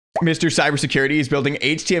Mr. Cybersecurity is building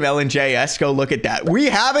HTML and JS. Go look at that. We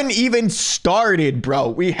haven't even started, bro.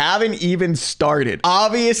 We haven't even started.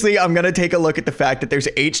 Obviously, I'm going to take a look at the fact that there's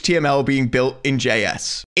HTML being built in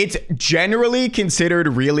JS. It's generally considered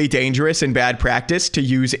really dangerous and bad practice to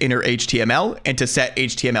use inner HTML and to set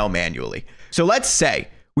HTML manually. So let's say,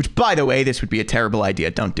 which by the way, this would be a terrible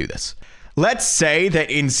idea. Don't do this. Let's say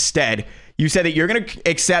that instead you said that you're going to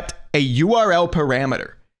accept a URL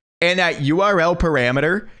parameter, and that URL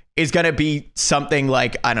parameter is going to be something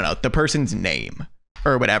like, I don't know, the person's name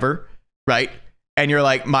or whatever, right? And you're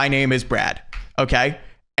like, my name is Brad. Okay.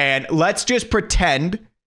 And let's just pretend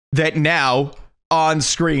that now on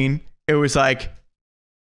screen, it was like,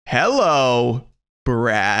 hello,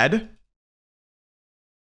 Brad.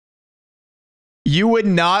 You would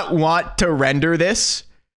not want to render this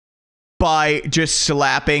by just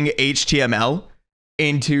slapping HTML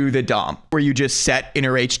into the DOM where you just set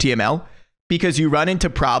inner HTML, because you run into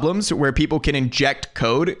problems where people can inject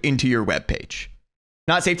code into your web page.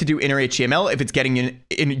 Not safe to do inner HTML if it's getting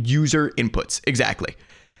in user inputs. Exactly.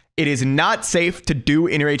 It is not safe to do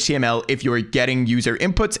inner HTML if you're getting user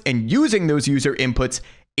inputs and using those user inputs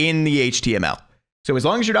in the HTML. So as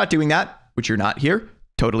long as you're not doing that, which you're not here,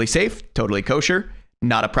 totally safe, totally kosher,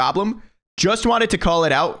 not a problem. Just wanted to call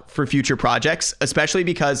it out for future projects, especially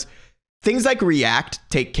because things like React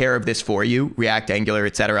take care of this for you. React, Angular,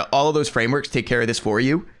 etc. All of those frameworks take care of this for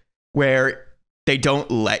you, where they don't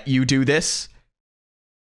let you do this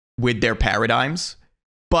with their paradigms.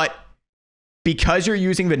 But because you're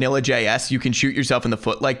using vanilla JS, you can shoot yourself in the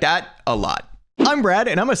foot like that a lot. I'm Brad,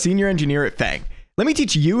 and I'm a senior engineer at Fang. Let me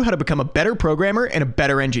teach you how to become a better programmer and a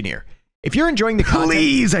better engineer. If you're enjoying the content,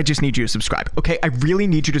 please, I just need you to subscribe. Okay, I really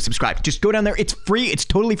need you to subscribe. Just go down there. It's free. It's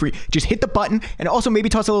totally free. Just hit the button and also maybe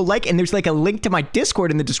toss a little like, and there's like a link to my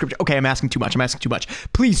Discord in the description. Okay, I'm asking too much.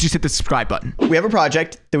 Please just hit the subscribe button. We have a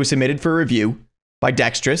project that was submitted for review by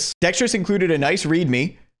Dexterous. Dexterous included a nice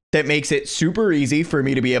README that makes it super easy for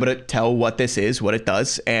me to be able to tell what this is, what it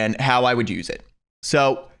does, and how I would use it.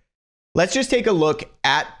 So let's just take a look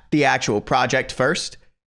at the actual project first.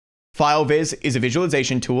 FileViz is a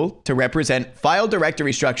visualization tool to represent file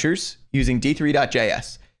directory structures using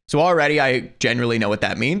d3.js. So already I generally know what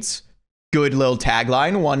that means. Good little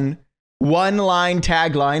tagline. One line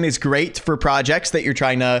tagline is great for projects that you're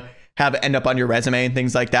trying to have end up on your resume and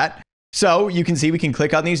things like that. So you can see we can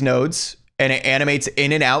click on these nodes and it animates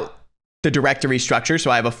in and out the directory structure.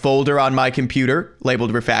 So I have a folder on my computer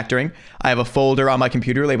labeled refactoring. I have a folder on my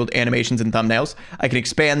computer labeled animations and thumbnails. I can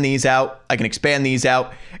expand these out. I can expand these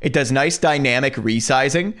out. It does nice dynamic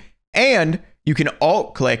resizing, and you can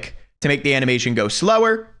alt click to make the animation go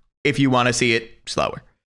slower if you want to see it slower.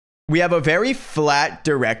 We have a very flat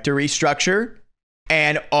directory structure,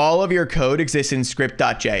 and all of your code exists in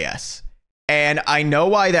script.js. And I know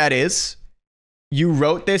why that is. You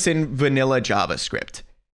wrote this in vanilla JavaScript.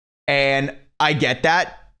 And I get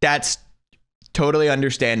that. That's totally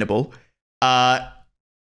understandable. I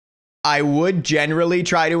would generally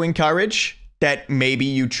try to encourage that maybe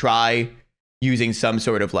you try using some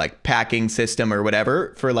sort of like packing system or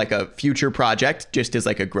whatever for like a future project, just as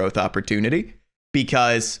like a growth opportunity.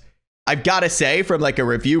 Because I've got to say, from like a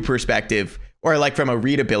review perspective or like from a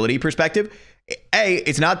readability perspective,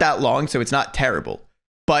 it's not that long, so it's not terrible.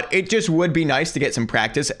 But it just would be nice to get some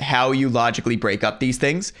practice how you logically break up these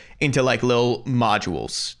things into like little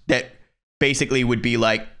modules that basically would be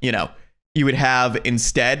like, you know, you would have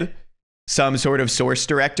instead some sort of source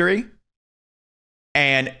directory.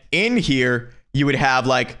 And in here, you would have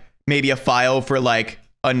like maybe a file for like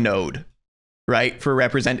a node, right? For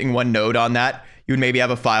representing one node on that. You would maybe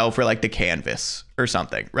have a file for like the canvas or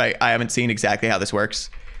something, right? I haven't seen exactly how this works,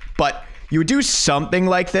 but you would do something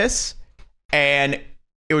like this, and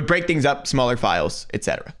it would break things up, smaller files,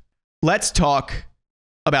 etc. Let's talk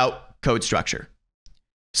about code structure.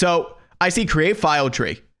 So I see create file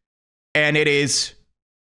tree, and it is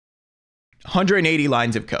 180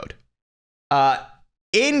 lines of code.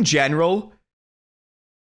 In general,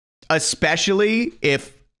 especially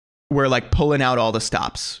if we're like pulling out all the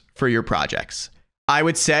stops for your projects, I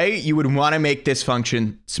would say you would want to make this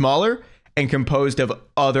function smaller and composed of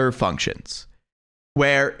other functions,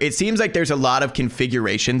 where it seems like there's a lot of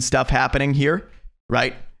configuration stuff happening here,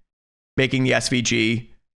 right? Making the SVG,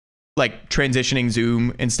 like transitioning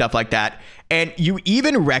zoom and stuff like that. And you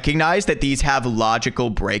even recognize that these have logical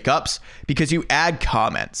breakups because you add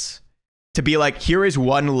comments to be like, here is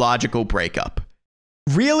one logical breakup.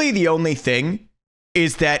 Really, the only thing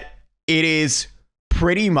is that it is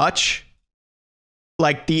pretty much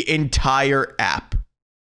like the entire app.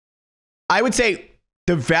 I would say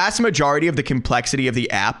the vast majority of the complexity of the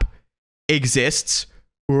app exists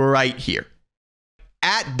right here.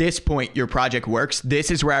 At this point, your project works. This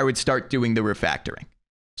is where I would start doing the refactoring.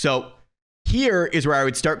 So here is where I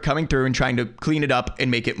would start coming through and trying to clean it up and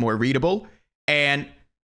make it more readable. And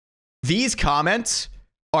these comments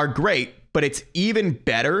are great, but it's even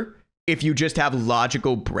better if you just have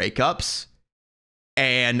logical breakups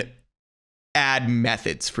and add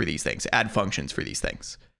methods for these things, add functions for these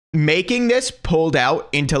things. Making this pulled out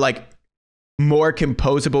into like more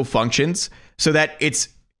composable functions so that it's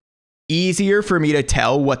easier for me to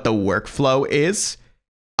tell what the workflow is,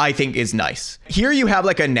 I think is nice. Here you have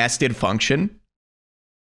like a nested function,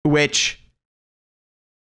 which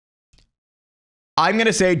I'm going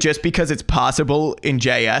to say just because it's possible in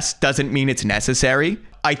JS doesn't mean it's necessary.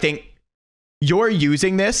 I think you're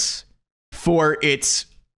using this for its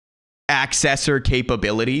accessor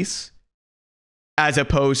capabilities as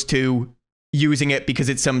opposed to using it because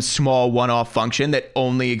it's some small one-off function that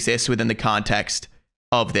only exists within the context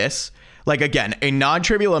of this. Like, again, a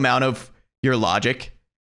non-trivial amount of your logic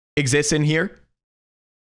exists in here.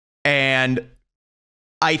 And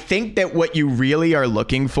I think that what you really are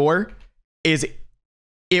looking for is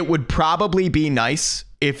it would probably be nice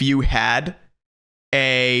if you had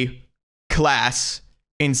a class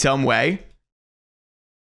in some way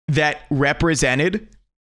that represented,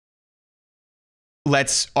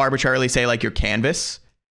 let's arbitrarily say like your canvas.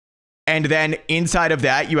 And then inside of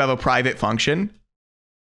that, you have a private function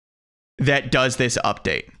that does this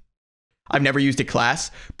update. I've never used a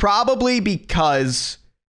class, probably because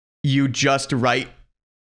you just write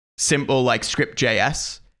simple like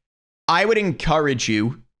script.js. I would encourage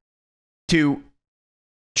you to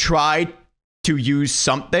try to use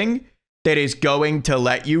something that is going to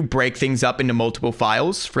let you break things up into multiple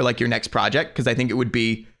files for like your next project, because I think it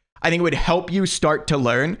would help you start to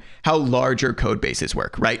learn how larger code bases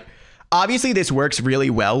work, right? Obviously, this works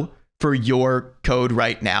really well for your code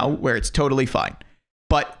right now, where it's totally fine.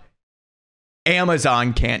 But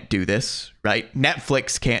Amazon can't do this, right?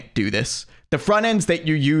 Netflix can't do this. The front ends that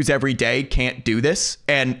you use every day can't do this.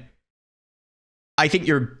 And I think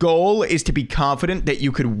your goal is to be confident that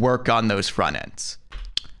you could work on those front ends.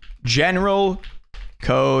 General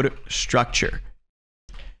code structure.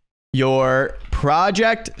 Your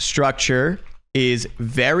project structure is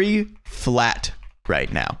very flat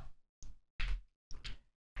right now.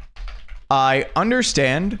 I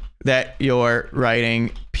understand that you're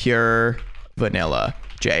writing pure vanilla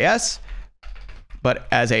JS, but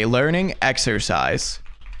as a learning exercise,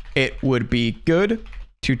 it would be good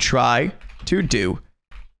to try to do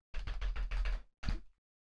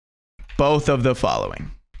both of the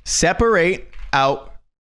following. Separate out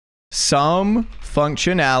some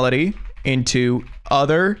functionality into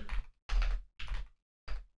other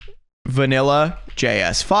vanilla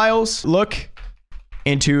JS files. Look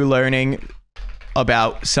into learning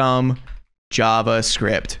about some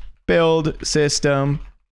JavaScript build system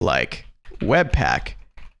like Webpack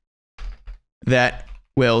that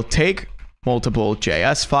will take multiple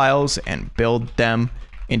JS files and build them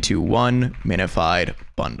into one minified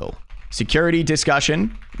bundle. Security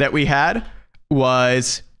discussion that we had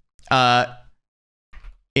was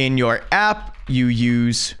in your app, you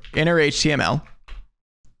use innerHTML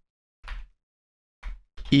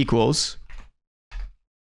equals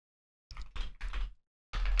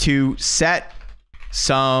to set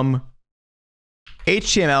some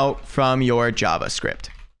HTML from your JavaScript.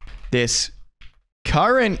 This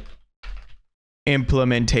current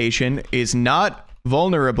implementation is not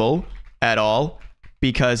vulnerable at all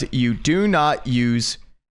because you do not use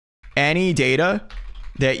any data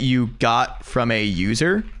that you got from a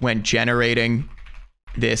user when generating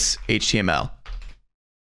this HTML.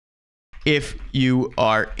 If you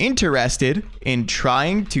are interested in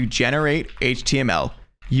trying to generate HTML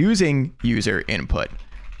using user input,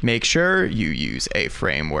 make sure you use a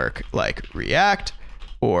framework like React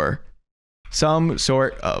or some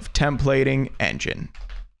sort of templating engine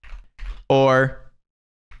or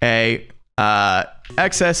a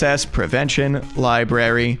XSS prevention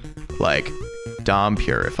library like DOM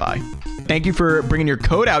Purify. Thank you for bringing your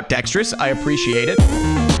code out, Dexterous. I appreciate it.